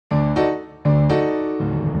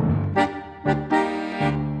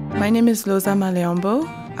My name is Loza Maléombho.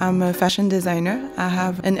 I'm a fashion designer. I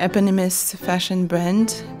have an eponymous fashion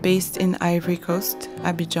brand based in Ivory Coast,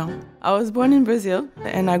 Abidjan. I was born in Brazil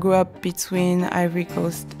and I grew up between Ivory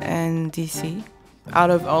Coast and DC. Out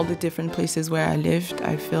of all the different places where I lived,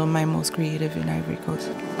 I feel my most creative in Ivory Coast.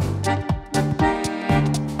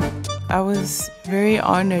 I was very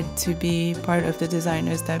honored to be part of the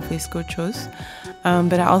designers that Vlisco chose.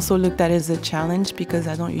 But I also looked at it as a challenge because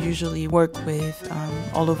I don't usually work with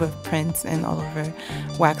all over prints and all over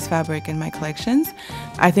wax fabric in my collections.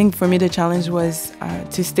 I think for me the challenge was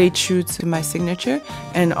to stay true to my signature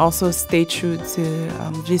and also stay true to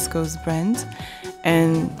Vlisco's brand.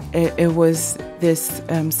 And it was this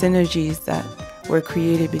synergies that were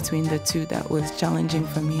created between the two that was challenging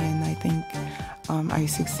for me, and I think I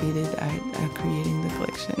succeeded at creating the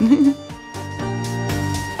collection.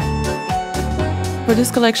 For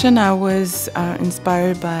this collection, I was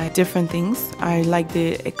inspired by different things. I like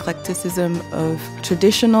the eclecticism of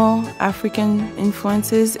traditional African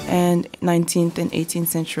influences and 19th and 18th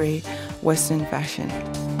century Western fashion.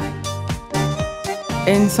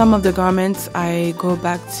 In some of the garments, I go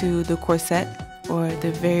back to the corset or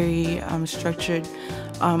the very structured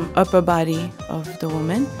upper body of the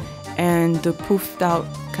woman and the poofed out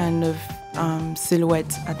kind of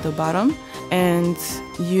silhouette at the bottom, and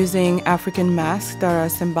using African masks that are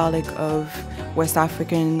symbolic of West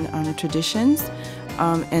African traditions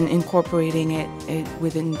and incorporating it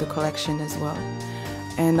within the collection as well.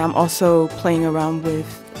 And I'm also playing around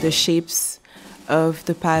with the shapes of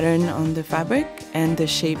the pattern on the fabric and the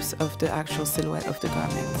shapes of the actual silhouette of the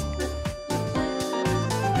garments.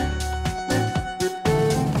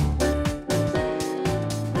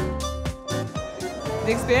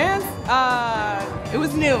 The experience, it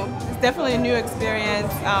was new. It's definitely a new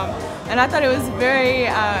experience, and I thought it was very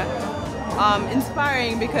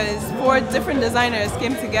inspiring because 4 different designers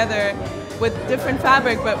came together with different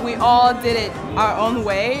fabric, but we all did it our own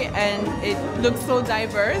way, and it looked so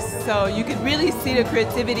diverse. So you could really see the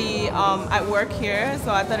creativity at work here.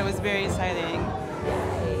 So I thought it was very exciting.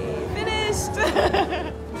 Yay,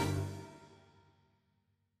 finished!